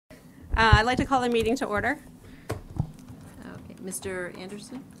I'd like to call the meeting to order. Okay, Mr.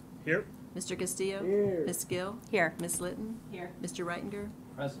 Anderson? Here. Mr. Castillo? Here. Ms. Gill? Here. Ms. Litton? Here. Mr. Reitinger?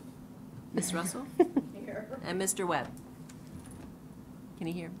 Present. Ms. Russell? Here. And Mr. Webb? Can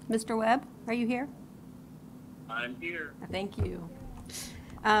you hear? Mr. Webb, are you here? I'm here. Thank you.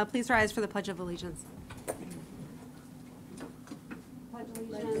 Please rise for the Pledge of Allegiance. Pledge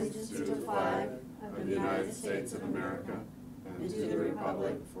allegiance to the flag of the United States of America and to the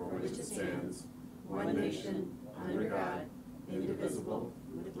republic for which it stands, one nation, under God, indivisible,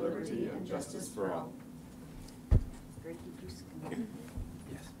 with liberty and justice for all.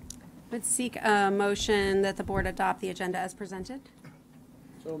 Would seek a motion that the board adopt the agenda as presented.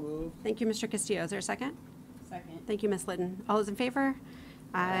 So moved. Thank you, Mr. Castillo. Is there a second? Second. Thank you, Ms. Litton. All those in favor?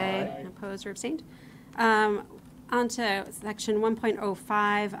 Aye. Opposed or abstained? On to section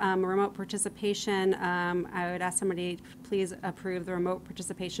 1.05, remote participation. I would ask somebody to please approve the remote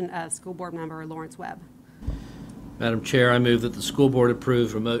participation of school board member Lawrence Webb. Madam Chair, I move that the school board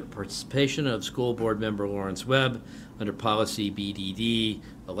approve remote participation of school board member Lawrence Webb under policy BDD,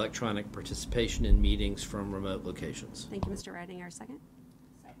 electronic participation in meetings from remote locations. Thank you, Mr. Reitinger. Second?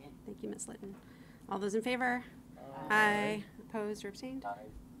 Second. Thank you, Ms. Litton. All those in favor? Aye. Opposed or abstained?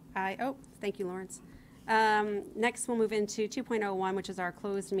 Aye. Oh, thank you, Lawrence. Next, we'll move into 2.01, which is our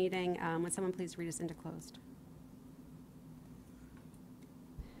closed meeting. Would someone please read us into closed?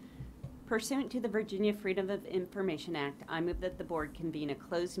 Pursuant to the Virginia Freedom of Information Act, I move that the board convene a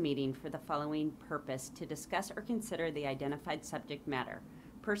closed meeting for the following purpose: to discuss or consider the identified subject matter.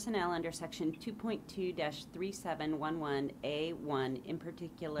 Personnel under section 2.2-3711A1, in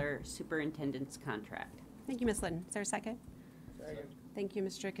particular, superintendent's contract. Thank you, Ms. Litton. Is there a second? Second. Thank you,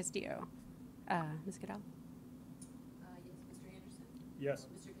 Mr. Castillo. Ms. Goodell? Yes, Mr. Anderson? Yes.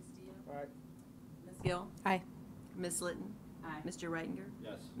 Mr. Castillo? Aye. Ms. Gill? Aye. Ms. Litton? Aye. Mr. Reitinger?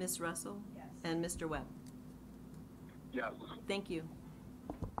 Yes. Ms. Russell? Yes. And Mr. Webb? Yes. Thank you.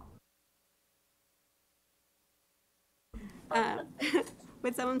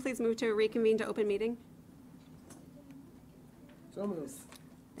 Would someone please move to reconvene to open meeting? So moved.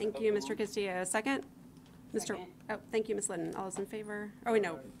 Thank you, Mr. Castillo. Second? Second. Oh, thank you, Ms. Litton. All those in favor? Oh, wait,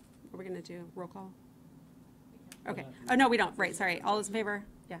 no. Are we going to do roll call? Okay. Oh, no, we don't. Right, sorry. All those in favor?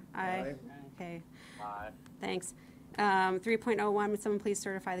 Yeah. Aye. Okay. Aye. Thanks. 3.01, would someone please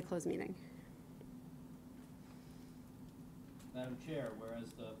certify the closed meeting? Madam Chair,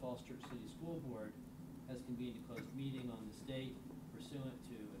 whereas the Falls Church City School Board has convened a closed meeting on this date pursuant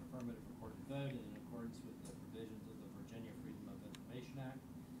to an affirmative recorded vote and in accordance with the provisions of the Virginia Freedom of Information Act,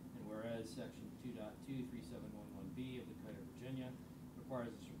 and whereas section 2.23711B of the Code of Virginia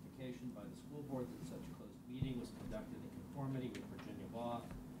requires a certification by the school board that such a closed meeting was conducted in conformity with Virginia law,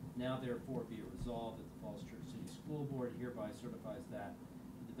 now therefore be it resolved that the Falls Church City School Board hereby certifies that,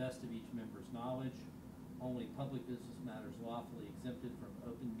 to the best of each member's knowledge, only public business matters lawfully exempted from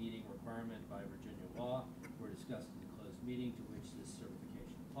open meeting requirement by Virginia law were discussed in the closed meeting to which this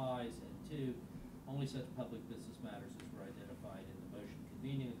certification applies, and two, only such public business matters as were identified in the motion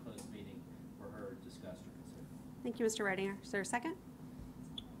convening a closed meeting were heard, discussed, or considered. Thank you, Mr. Reitinger. Is there a second?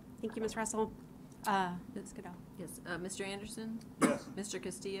 Thank you, Ms. Russell. Ms. Goodell? Yes. Mr. Anderson? Yes. Mr.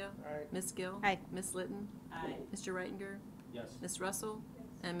 Castillo? Aye. Ms. Gill? Aye. Ms. Litton? Aye. Mr. Reitinger? Yes. Ms. Russell?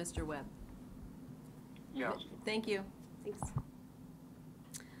 And Mr. Webb? Yes. Thank you. Thanks.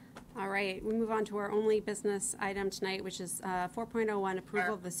 All right, we move on to our only business item tonight, which is 4.01,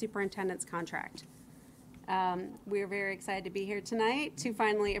 approval of the superintendent's contract. We are very excited to be here tonight to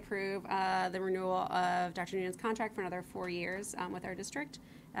finally approve the renewal of Dr. Noonan's contract for another 4 years with our district.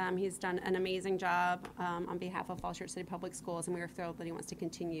 He's done an amazing job on behalf of Falls Church City Public Schools, and we are thrilled that he wants to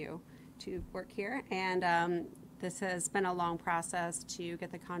continue to work here. And this has been a long process to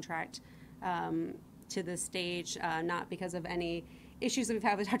get the contract to this stage, not because of any issues that we've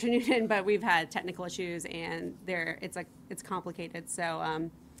had with Dr. Noonan, but we've had technical issues, and it's complicated. So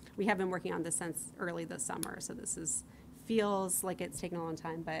we have been working on this since early this summer. So this feels like it's taken a long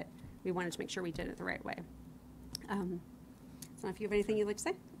time, but we wanted to make sure we did it the right way. So if you have anything you'd like to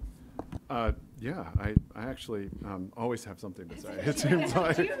say? Yeah, I actually always have something to say. It seems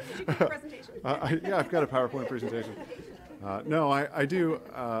like. Did you give a presentation? Yeah, I've got a PowerPoint presentation. No, I do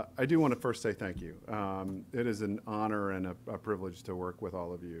want to first say thank you. It is an honor and a privilege to work with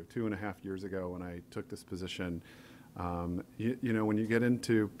all of you. 2.5 years ago when I took this position, you know, when you get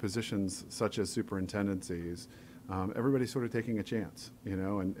into positions such as superintendencies, everybody's sort of taking a chance, you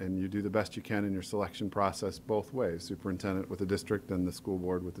know, and you do the best you can in your selection process both ways, superintendent with the district and the school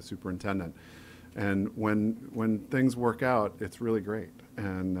board with the superintendent. And when things work out, it's really great.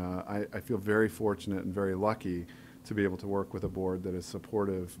 And I feel very fortunate and very lucky to be able to work with a board that is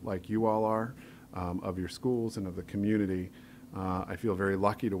supportive like you all are of your schools and of the community. I feel very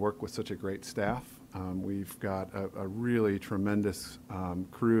lucky to work with such a great staff. We've got a really tremendous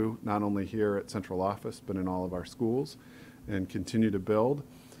crew, not only here at central office, but in all of our schools, and continue to build.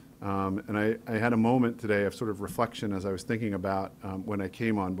 And I had a moment today of sort of reflection as I was thinking about when I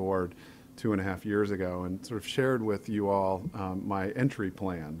came on board 2.5 years ago, and sort of shared with you all my entry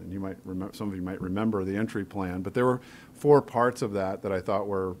plan. And you might remember, some of you might remember the entry plan, but there were 4 parts of that that I thought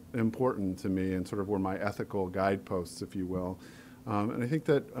were important to me and sort of were my ethical guideposts, if you will. And I think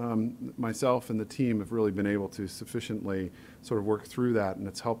that myself and the team have really been able to sufficiently sort of work through that, and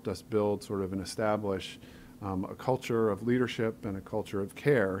it's helped us build sort of and establish a culture of leadership and a culture of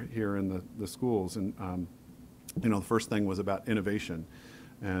care here in the schools. And you know, the first thing was about innovation.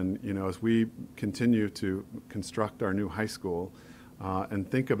 And you know, as we continue to construct our new high school and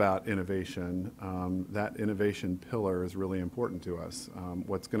think about innovation, that innovation pillar is really important to us.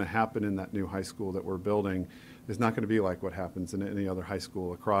 What's going to happen in that new high school that we're building is not going to be like what happens in any other high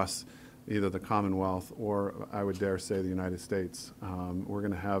school across either the Commonwealth or, I would dare say, the United States. We're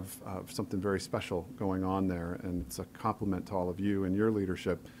going to have something very special going on there, and it's a compliment to all of you and your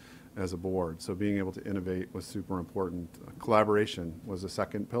leadership as a board. So being able to innovate was super important. Collaboration was the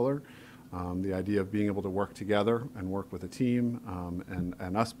second pillar. The idea of being able to work together and work with a team,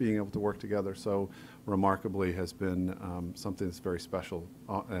 and us being able to work together so remarkably has been something that's very special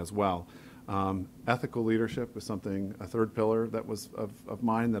as well. Ethical leadership is something, a third pillar that was of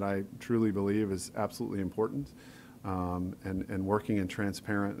mine that I truly believe is absolutely important, and working in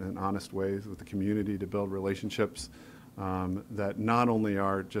transparent and honest ways with the community to build relationships that not only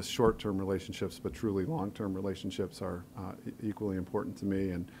are just short-term relationships, but truly long-term relationships are equally important to me,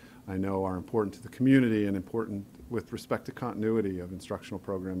 and I know are important to the community and important with respect to continuity of instructional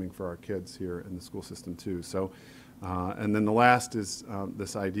programming for our kids here in the school system too. So, and then the last is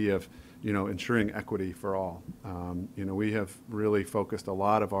this idea of, you know, ensuring equity for all. You know, we have really focused a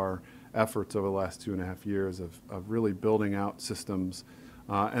lot of our efforts over the last 2.5 years of really building out systems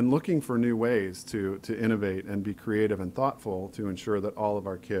and looking for new ways to innovate and be creative and thoughtful to ensure that all of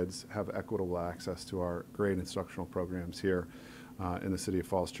our kids have equitable access to our great instructional programs here in the city of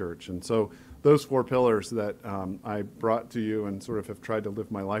Falls Church. And so those 4 pillars that I brought to you and sort of have tried to live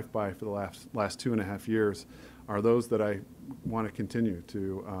my life by for the last 2.5 years are those that I want to continue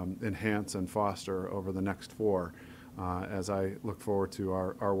to enhance and foster over the next 4 as I look forward to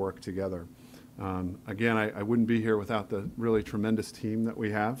our work together. Again, I wouldn't be here without the really tremendous team that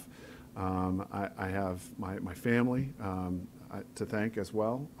we have. I have my family to thank as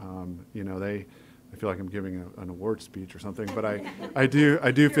well. You know, I feel like I'm giving an award speech or something, but I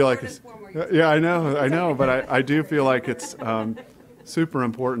do feel like it's, yeah, I know, but I do feel like it's super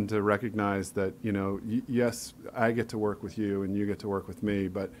important to recognize that, you know, yes, I get to work with you and you get to work with me,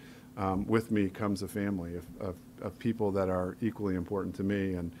 but with me comes a family of people that are equally important to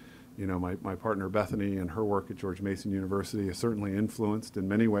me. And you know, my partner Bethany and her work at George Mason University has certainly influenced in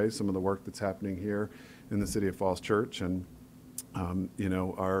many ways some of the work that's happening here in the city of Falls Church. And you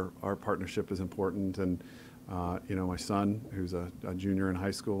know, our partnership is important. And you know, my son, who's a junior in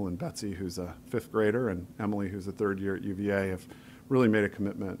high school, and Betsy, who's a 5th grader, and Emily, who's a 3rd year at UVA, have really made a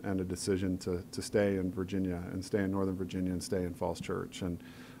commitment and a decision to stay in Virginia and stay in Northern Virginia and stay in Falls Church, and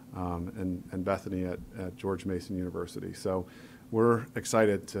Bethany at George Mason University. So we're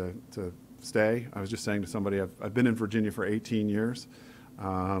excited to stay. I was just saying to somebody, I've been in Virginia for 18 years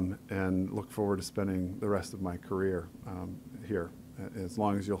and look forward to spending the rest of my career here as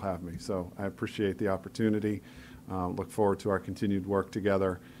long as you'll have me. So I appreciate the opportunity. Look forward to our continued work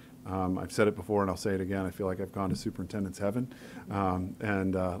together. I've said it before and I'll say it again. I feel like I've gone to superintendent's heaven,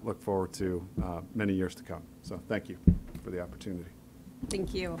 and look forward to many years to come. So thank you for the opportunity.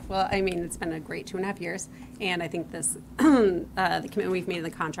 Thank you. Well, I mean, it's been a great 2.5 years, and I think this, the commitment we've made in the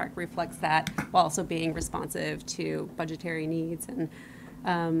contract reflects that, while also being responsive to budgetary needs and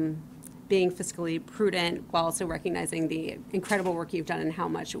being fiscally prudent, while also recognizing the incredible work you've done and how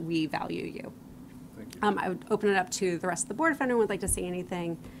much we value you. Thank you. I would open it up to the rest of the board if anyone would like to say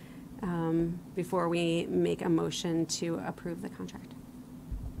anything before we make a motion to approve the contract.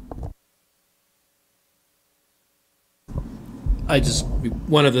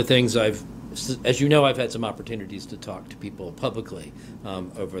 One of the things as you know, I've had some opportunities to talk to people publicly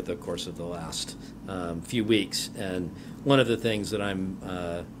over the course of the last few weeks, and one of the things that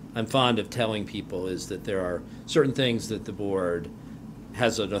I'm fond of telling people is that there are certain things that the board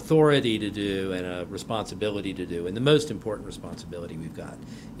has an authority to do and a responsibility to do, and the most important responsibility we've got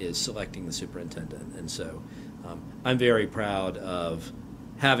is selecting the superintendent. And so I'm very proud of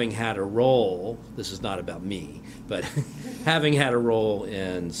having had a role, this is not about me, but having had a role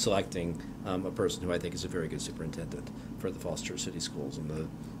in selecting a person who I think is a very good superintendent for the Falls Church City Schools, and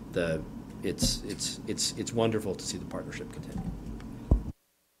it's wonderful to see the partnership continue.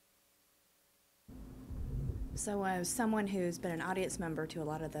 So as someone who's been an audience member to a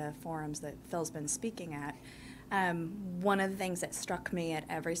lot of the forums that Phil's been speaking at, one of the things that struck me at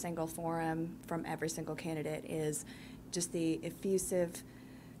every single forum from every single candidate is just the effusive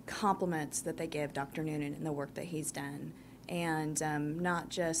compliments that they give Dr. Noonan and the work that he's done. And not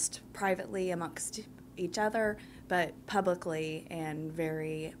just privately amongst each other, but publicly and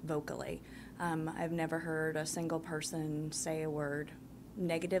very vocally. I've never heard a single person say a word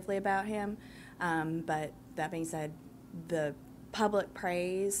negatively about him, but that being said, the public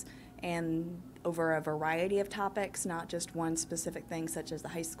praise and over a variety of topics, not just one specific thing such as the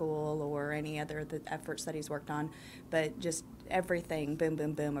high school or any other the efforts that he's worked on, but just everything, boom,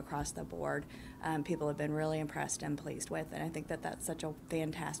 boom, boom, across the board. People have been really impressed and pleased with, and I think that that's such a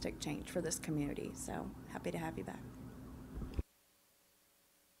fantastic change for this community. So happy to have you back.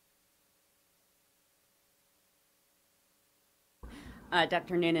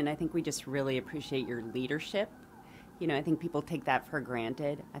 Dr. Noonan, I think we just really appreciate your leadership. You know, I think people take that for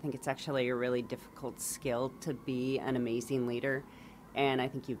granted. I think it's actually a really difficult skill to be an amazing leader, and I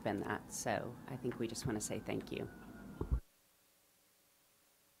think you've been that. So I think we just want to say thank you.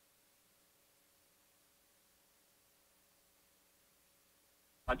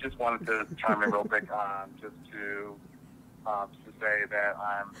 I just wanted to chime in real quick, just to say that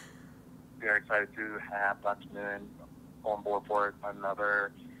I'm very excited to have Dr. Noonan on board for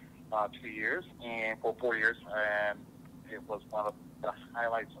another 2 years and for 4 years, and it was one of the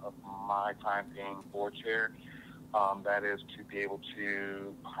highlights of my time being board chair. That is to be able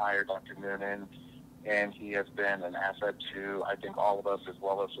to hire Dr. Noonan, and he has been an asset to, I think, all of us as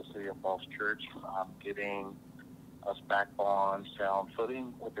well as the City of Falls Church, getting us back on sound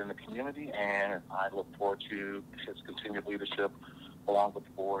footing within the community, and I look forward to his continued leadership along with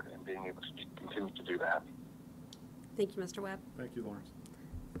the board and being able to continue to do that. Thank you, Mr. Webb. Thank you, Lawrence.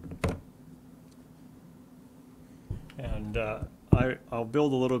 And I'll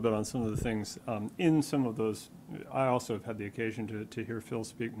build a little bit on some of the things. In some of those, I also have had the occasion to hear Phil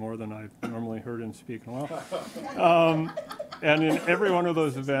speak more than I've normally heard him speak in a while. And in every one of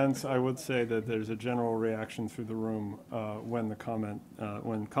those events, I would say that there's a general reaction through the room when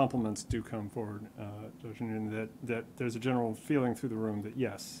compliments do come forward, that there's a general feeling through the room that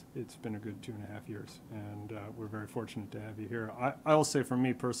yes, it's been a good 2.5 years, and we're very fortunate to have you here. I will say for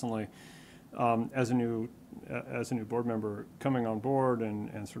me personally, as a new board member coming on board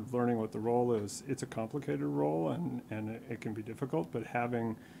and sort of learning what the role is, it's a complicated role and it can be difficult, but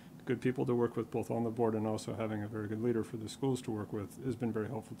having good people to work with both on the board and also having a very good leader for the schools to work with has been very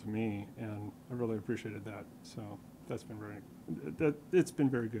helpful to me, and I really appreciated that. So it's been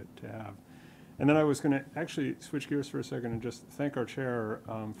very good to have. And then I was going to actually switch gears for a second and just thank our chair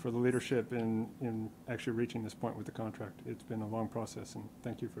for the leadership in actually reaching this point with the contract. It's been a long process, and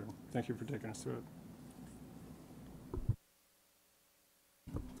thank you for taking us through it.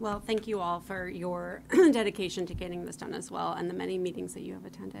 Well, thank you all for your dedication to getting this done as well, and the many meetings that you have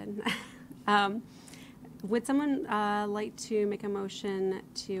attended. Would someone like to make a motion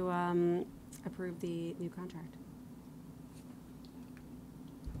to approve the new contract?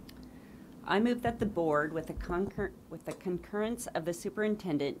 I move that the board, with the concurrence of the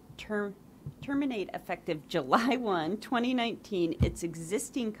superintendent, terminate effective July 1, 2019, its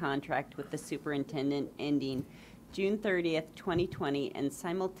existing contract with the superintendent ending June 30th, 2020, and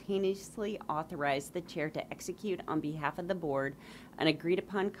simultaneously authorize the chair to execute on behalf of the board an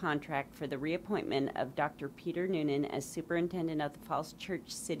agreed-upon contract for the reappointment of Dr. Peter Noonan as superintendent of the Falls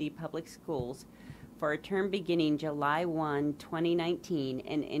Church City Public Schools for a term beginning July 1, 2019,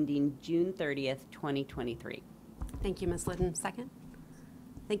 and ending June 30th, 2023. Thank you, Ms. Liddon. Second?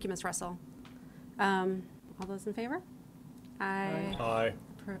 Thank you, Ms. Russell. All those in favor? Aye. Aye.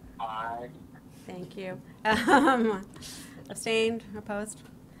 Aye. Thank you. Abstained? Opposed?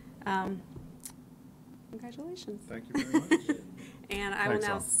 Congratulations. Thank you very much. And I will Thanks,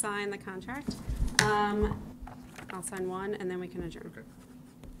 now all. sign the contract. I'll sign one, and then we can adjourn. Okay.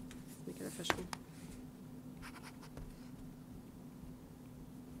 Make it official.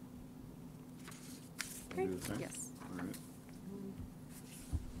 Can I Great. do the same? Yes. All right.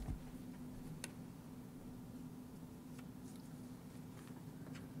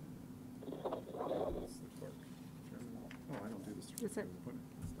 Oh, I don't do this. That's it.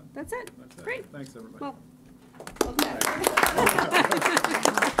 It's done. That's it. That's it. Great. Thanks, everybody. Well,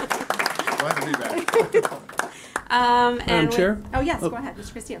 Glad to be back. And Chair? Oh, yes, go ahead,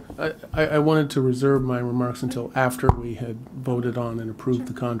 Mr. Castillo. I wanted to reserve my remarks until after we had voted on and approved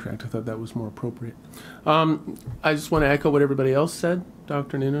the contract. I thought that was more appropriate. I just want to echo what everybody else said.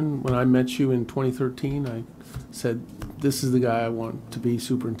 Dr. Noonan, when I met you in 2013, I said, this is the guy I want to be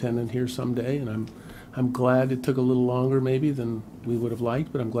superintendent here someday, and I'm glad it took a little longer maybe than we would have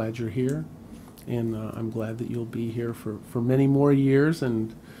liked, but I'm glad you're here. And I'm glad that you'll be here for many more years,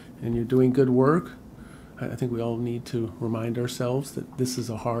 and you're doing good work. I think we all need to remind ourselves that this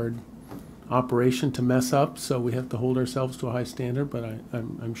is a hard operation to mess up, so we have to hold ourselves to a high standard, but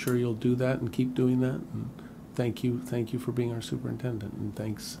I'm sure you'll do that and keep doing that. And thank you for being our superintendent, and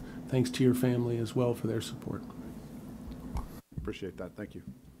thanks to your family as well for their support. Appreciate that. Thank you.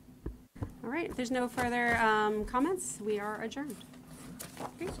 All right, if there's no further comments, we are adjourned.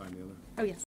 Sign the other. Oh, yes.